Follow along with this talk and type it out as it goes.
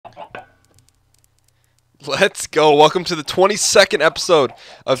Let's go. Welcome to the 22nd episode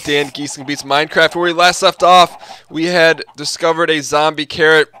of Dan Gheesling Beats Minecraft. Where we last left off, we had discovered a zombie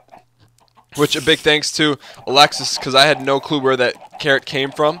carrot, which a big thanks to Alexis, because I had no clue where that carrot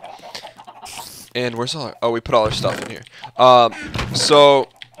came from. And where's all our, oh, we put all our stuff in here. So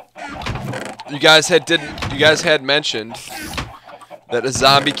you guys had mentioned that a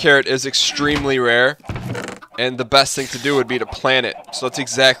zombie carrot is extremely rare, and the best thing to do would be to plant it. So that's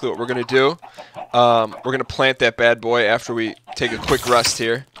exactly what we're gonna do. We're gonna plant that bad boy after we take a quick rest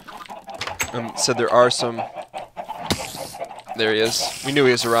here. So there are some. There he is. We knew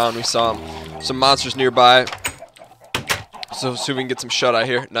he was around. We saw him. Some monsters nearby. So we can get some shut eye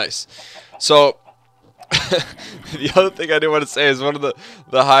here. Nice. So the other thing I do want to say is one of the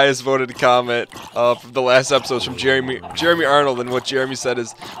highest voted comment from the last episode from Jeremy Arnold, and what Jeremy said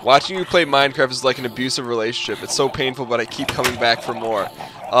is, watching you play Minecraft is like an abusive relationship. It's so painful, but I keep coming back for more.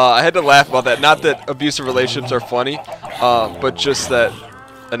 I had to laugh about that. Not that abusive relationships are funny, but just that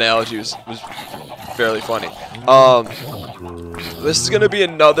analogy was fairly funny. This is going to be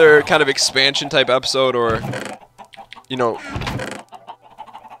another kind of expansion type episode, or, you know,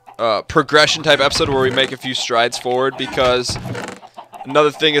 progression type episode where we make a few strides forward, because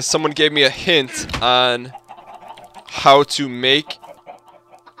another thing is someone gave me a hint on how to make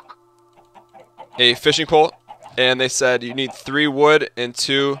a fishing pole, and they said you need 3 wood and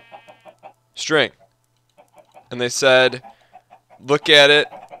 2 string, and they said look at it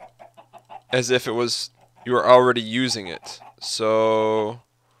as if it was you were already using it. So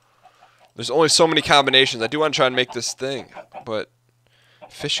there's only so many combinations. I do want to try and make this thing, but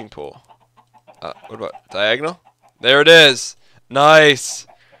fishing pole. What about diagonal? There it is. Nice.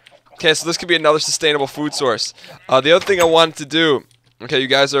 Okay, so this could be another sustainable food source. The other thing I wanted to do, okay, you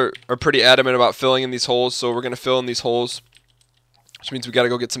guys are pretty adamant about filling in these holes, so we're going to fill in these holes, which means we got to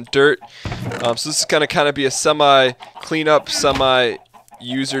go get some dirt. So this is going to kind of be a semi-cleanup,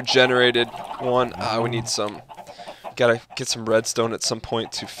 semi-user-generated one. We need some, got to get some redstone at some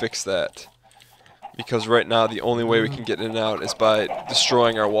point to fix that, because right now the only way we can get in and out is by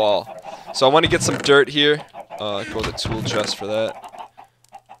destroying our wall. So I want to get some dirt here. Go to the tool chest for that.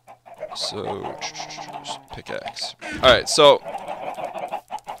 So pickaxe. Alright, so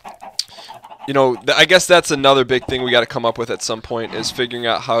you know, I guess that's another big thing we got to come up with at some point, is figuring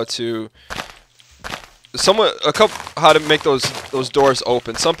out how to how to make those doors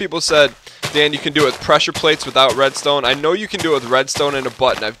open. Some people said, Dan, you can do it with pressure plates without redstone. I know you can do it with redstone and a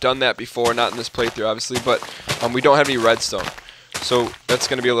button. I've done that before, not in this playthrough, obviously, but we don't have any redstone. So that's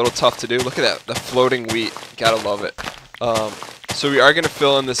going to be a little tough to do. Look at that, the floating wheat. Gotta love it. So we are going to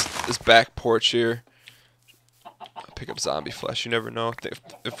fill in this back porch here. I'll pick up zombie flesh. You never know.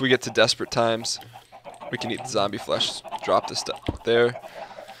 If we get to desperate times, we can eat the zombie flesh. Drop this stuff there.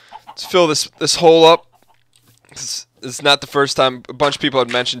 Let's fill this hole up. It's not the first time a bunch of people had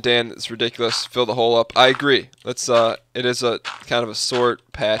mentioned, Dan, it's ridiculous, fill the hole up. I agree. Let's it is a kind of a sort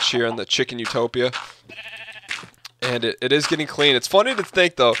patch here in the chicken utopia, and it is getting clean. It's funny to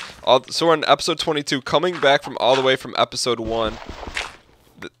think though, so we're on episode 22, coming back from all the way from episode 1.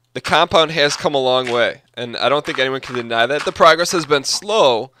 The compound has come a long way, and I don't think anyone can deny that. The progress has been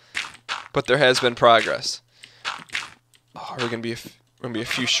slow, but there has been progress. Oh, we're gonna be a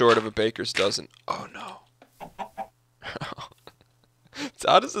few short of a baker's dozen. Oh no.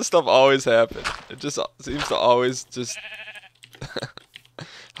 How does this stuff always happen? It just seems to always just...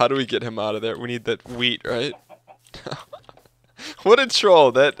 How do we get him out of there? We need that wheat, right? What a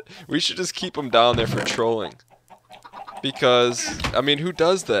troll. We should just keep him down there for trolling. Because, I mean, who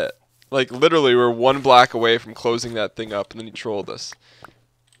does that? Like, literally, we're 1 block away from closing that thing up, and then he trolled us.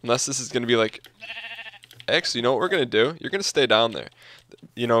 Unless this is going to be like... Actually, you know what we're going to do? You're going to stay down there.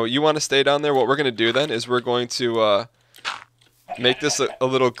 You know, you want to stay down there? What we're going to do then is we're going to... make this a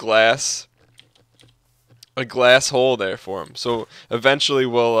little glass hole there for him. So eventually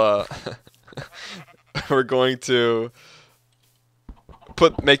we'll we're going to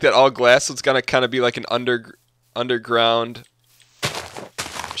make that all glass, so it's gonna kind of be like an underground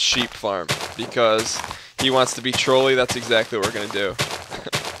sheep farm, because he wants to be trolly. That's exactly what we're gonna do.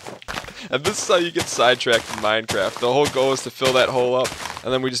 And this is how you get sidetracked in Minecraft. The whole goal is to fill that hole up,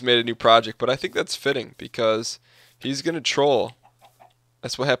 and then we just made a new project. But I think that's fitting, because he's gonna troll.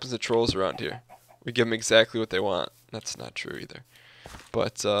 That's what happens to trolls around here. We give them exactly what they want. That's not true either.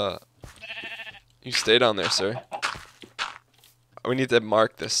 But, you stay down there, sir. We need to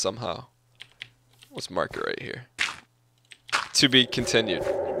mark this somehow. Let's mark it right here. To be continued.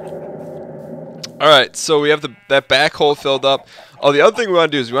 Alright, so we have that back hole filled up. Oh, the other thing we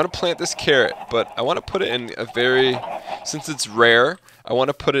want to do is we want to plant this carrot, but I want to put it in a very, since it's rare, I want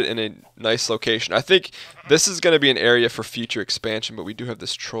to put it in a nice location. I think this is going to be an area for future expansion, but we do have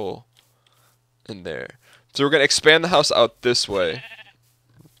this troll in there. So we're going to expand the house out this way.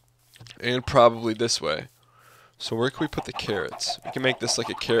 And probably this way. So where can we put the carrots? We can make this like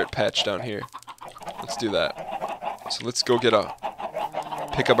a carrot patch down here. Let's do that. So let's go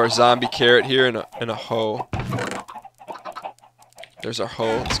pick up our zombie carrot here in a hoe. There's our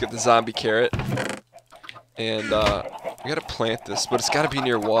hoe. Let's get the zombie carrot. And we gotta plant this, but it's gotta be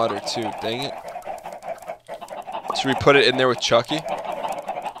near water too. Dang it. Should we put it in there with Chucky?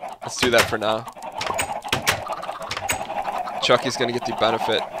 Let's do that for now. Chucky's gonna get the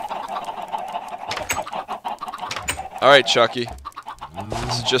benefit. Alright, Chucky.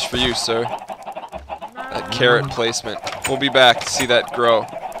 This is just for you, sir. That carrot placement. We'll be back to see that grow.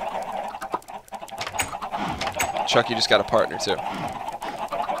 Chucky just got a partner, too.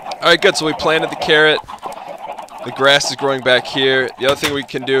 Alright, good. So we planted the carrot. The grass is growing back here. The other thing we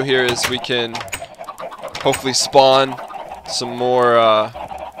can do here is we can hopefully spawn some more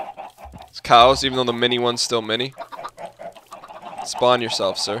cows, even though the mini one's still mini. Spawn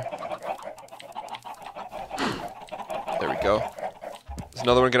yourself, sir. There we go. Is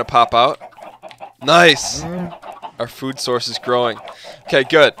another one going to pop out? Nice! Our food source is growing. Okay,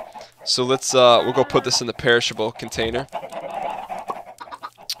 good. So let's, we'll go put this in the perishable container.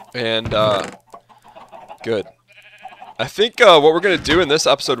 And, good. I think what we're going to do in this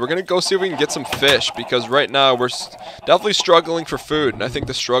episode, we're going to go see if we can get some fish. Because right now we're definitely struggling for food. And I think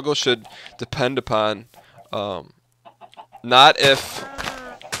the struggle should depend upon, not if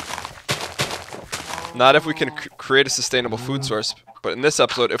we can create a sustainable food source, but in this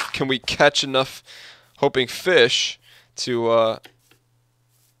episode, can we catch enough hoping fish to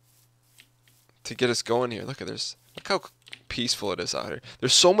get us going here. Look how peaceful it is out here.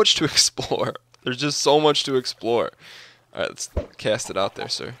 There's so much to explore. There's just so much to explore. All right, let's cast it out there,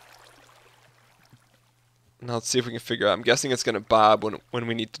 sir. Now let's see if we can figure out. I'm guessing it's gonna bob when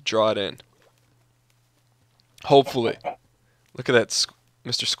we need to draw it in. Hopefully. Look at that,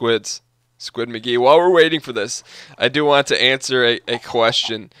 Mr. Squid McGee. While we're waiting for this, I do want to answer a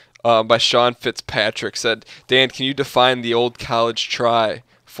question by Sean Fitzpatrick. Said, Dan, can you define the old college try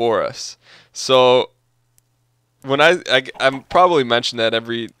for us? So, when I'm probably mentioned that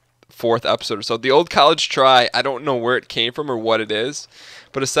every fourth episode or so. The old college try, I don't know where it came from or what it is,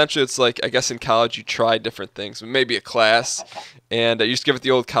 but essentially it's like, I guess in college you try different things, maybe a class, and you just give it the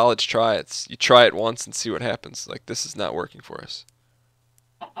old college try. You try it once and see what happens. Like, this is not working for us.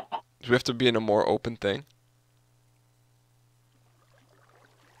 Do we have to be in a more open thing?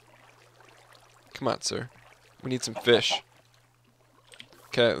 Come on, sir. We need some fish.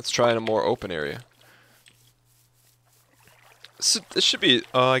 Okay, let's try in a more open area. So this should be,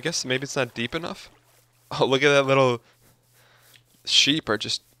 I guess maybe it's not deep enough. Oh, look at that little sheep are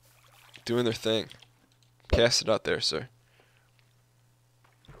just doing their thing. Cast it out there, sir.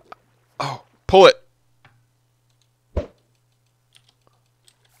 Oh, pull it. It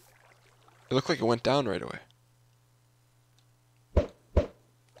looked like it went down right away.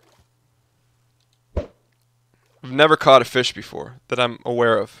 I've never caught a fish before that I'm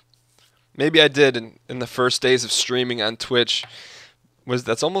aware of. Maybe I did in the first days of streaming on Twitch.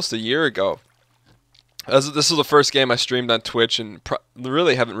 That's almost a year ago. This was the first game I streamed on Twitch, and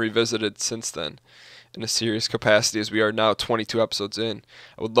really haven't revisited since then in a serious capacity, as we are now 22 episodes in.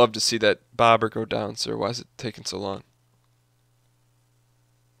 I would love to see that bobber go down, sir. Why is it taking so long?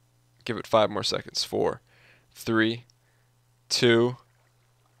 Give it 5 more seconds. 4, 3, 2,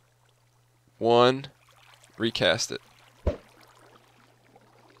 1. Recast it.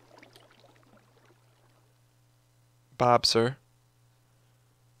 Bob, sir.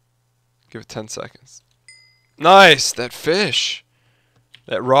 Give it 10 seconds. Nice! That fish.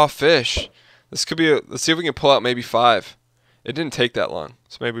 That raw fish. This could be let's see if we can pull out maybe 5. It didn't take that long.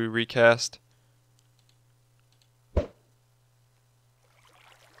 So maybe we recast.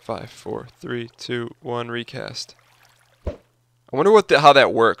 5, 4, 3, 2, 1, recast. I wonder how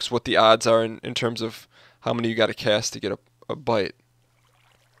that works, what the odds are in terms of how many you got to cast to get a bite.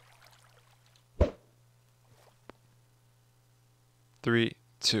 Three,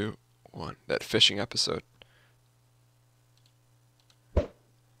 2, 1. That fishing episode.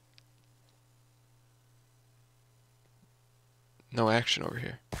 No action over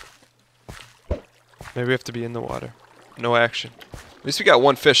here. Maybe we have to be in the water. No action. At least we got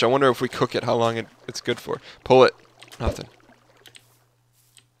one fish. I wonder if we cook it, how long it's good for. Pull it. Nothing.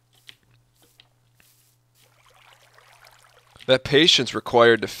 That patience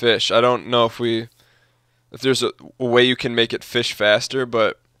required to fish. I don't know if there's a way you can make it fish faster,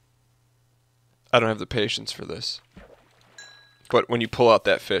 but I don't have the patience for this. But when you pull out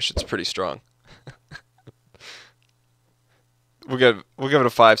that fish, it's pretty strong. we'll give it a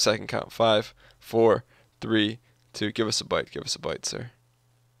 5-second count. 5, 4, 3, 2. Give us a bite. Give us a bite, sir.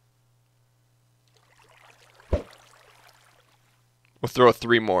 We'll throw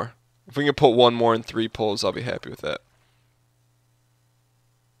 3 more. If we can put 1 more in 3 pulls, I'll be happy with that.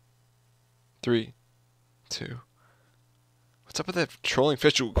 3, 2. What's up with that trolling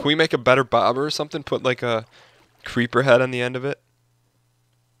fish? Can we make a better bobber or something? Put like a creeper head on the end of it?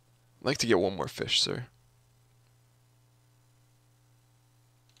 I'd like to get 1 more fish, sir.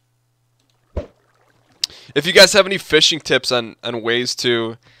 If you guys have any fishing tips on ways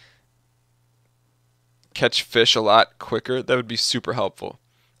to catch fish a lot quicker, that would be super helpful.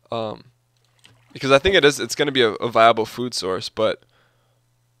 Because I think it's going to be a viable food source, but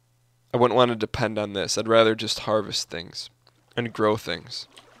I wouldn't want to depend on this. I'd rather just harvest things and grow things.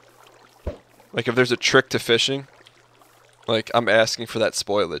 Like if there's a trick to fishing, like I'm asking for that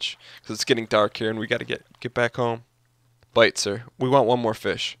spoilage because it's getting dark here and we got to get back home. Bite, sir. We want 1 more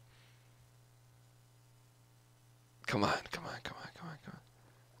fish. Come on, come on, come on, come on, come on.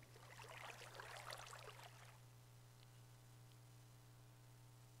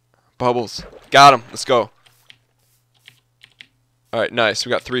 Bubbles. Got him. Let's go. Alright, nice. We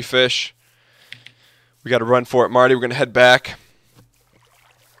got 3 fish. We got to run for it, Marty. We're going to head back.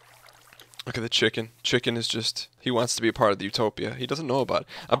 Look at the chicken. Chicken is just, he wants to be a part of the utopia. He doesn't know about it.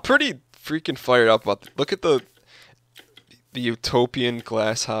 I'm pretty freaking fired up about look at the utopian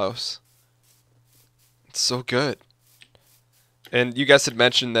glass house. It's so good. And you guys had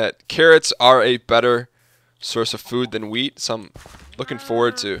mentioned that carrots are a better source of food than wheat, so I'm looking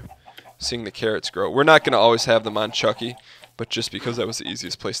forward to seeing the carrots grow. We're not going to always have them on Chucky, but just because that was the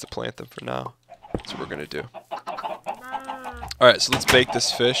easiest place to plant them for now, that's what we're going to do. Alright, so let's bake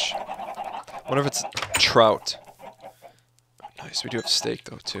this fish. I wonder if it's trout. Nice, we do have steak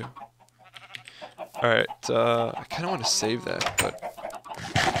though, too. Alright, I kind of want to save that, but...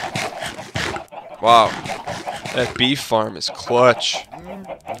 Wow, that beef farm is clutch.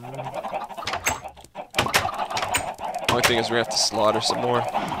 Only thing is we're going to have to slaughter some more.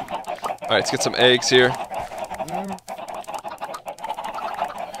 Alright, let's get some eggs here.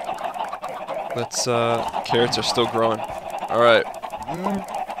 Let's, carrots are still growing. Alright.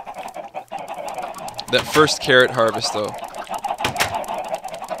 That first carrot harvest, though.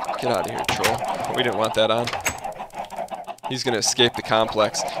 Get out of here, troll. We didn't want that on. He's going to escape the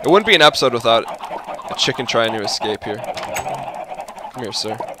complex. It wouldn't be an episode without a chicken trying to escape here. Come here,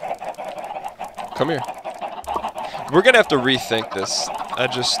 sir. Come here. We're going to have to rethink this. I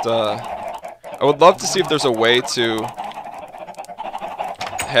would love to see if there's a way to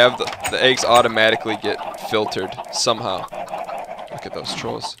have the eggs automatically get filtered somehow. Look at those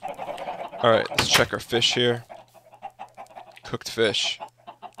trolls. Alright, let's check our fish here. Cooked fish.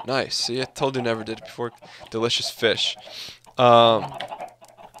 Nice. See, I told you never did it before. Delicious fish. Alright,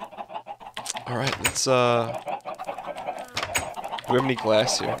 let's, do we have any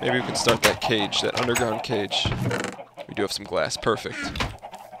glass here? Maybe we can start that cage, that underground cage. We do have some glass. Perfect.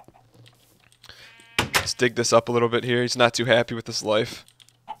 Let's dig this up a little bit here. He's not too happy with his life.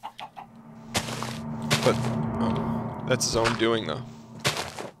 But, oh, that's his own doing, though.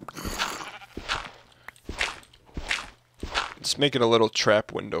 Let's make it a little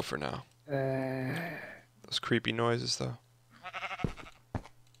trap window for now. Those creepy noises, though.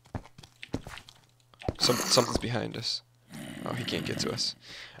 Something's behind us. Oh, he can't get to us.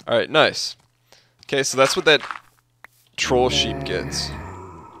 Alright, nice. Okay, so that's what that troll sheep gets.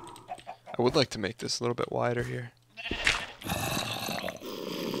 I would like to make this a little bit wider here.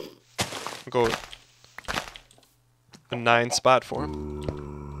 We'll go a 9 spot for him.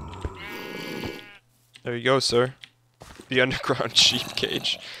 There you go, sir. The underground sheep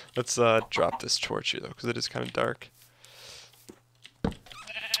cage. Let's drop this torch here, though, because it is kind of dark.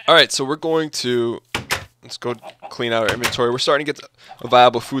 Alright, so we're going to... Let's go clean out our inventory. We're starting to get a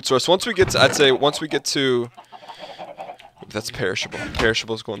viable food source. Once we get to... I'd say once we get to... That's perishable.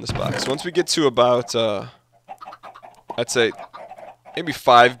 Perishables go in this box. Once we get to about... I'd say maybe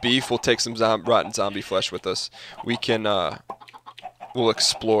 5 beef. We'll take some rotten zombie flesh with us. We can... we'll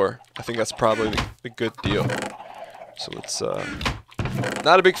explore. I think that's probably the good deal. So let's,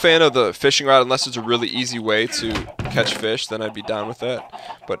 not a big fan of the fishing rod unless it's a really easy way to catch fish, then I'd be down with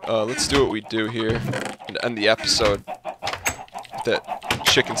that. But let's do what we do here and end the episode with that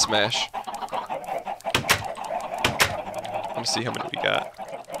chicken smash. Let me see how many we got.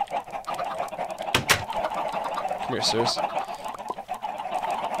 Come here, sirs.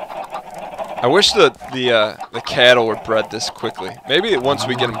 I wish the cattle were bred this quickly. Maybe once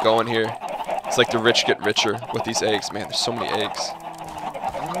we get them going here, It's like the rich get richer with these eggs. Man, there's so many eggs.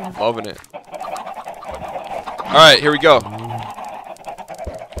 Loving it. Alright, here we go.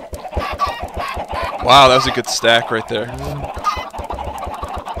 Wow, that was a good stack right there.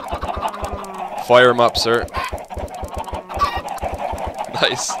 Fire him up, sir.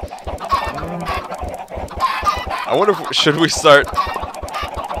 Nice. I wonder if, should we start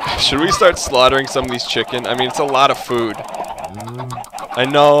slaughtering some of these chicken? I mean, it's a lot of food. I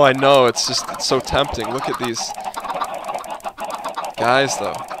know, it's so tempting. Look at these guys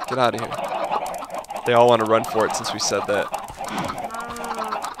though. Get out of here. They all want to run for it since we said that.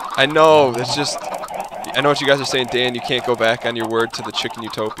 I know, it's just, I know what you guys are saying, Dan, you can't go back on your word to the chicken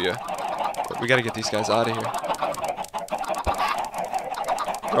utopia. But we gotta get these guys out of here.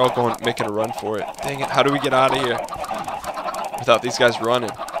 They're all making a run for it. Dang it, how do we get out of here without these guys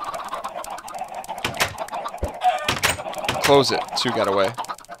running? Close it. 2 got away.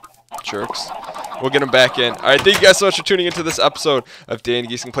 Jerks. We'll get them back in. Alright, thank you guys so much for tuning into this episode of Dan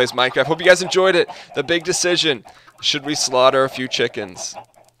Gheesling Plays Minecraft. Hope you guys enjoyed it. The big decision. Should we slaughter a few chickens?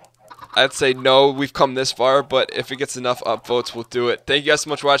 I'd say no, we've come this far, but if it gets enough upvotes, we'll do it. Thank you guys so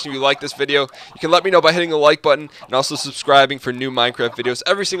much for watching. If you like this video, you can let me know by hitting the like button and also subscribing for new Minecraft videos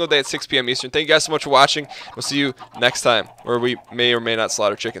every single day at 6 p.m. Eastern. Thank you guys so much for watching. We'll see you next time, where we may or may not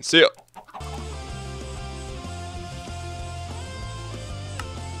slaughter chickens. See ya!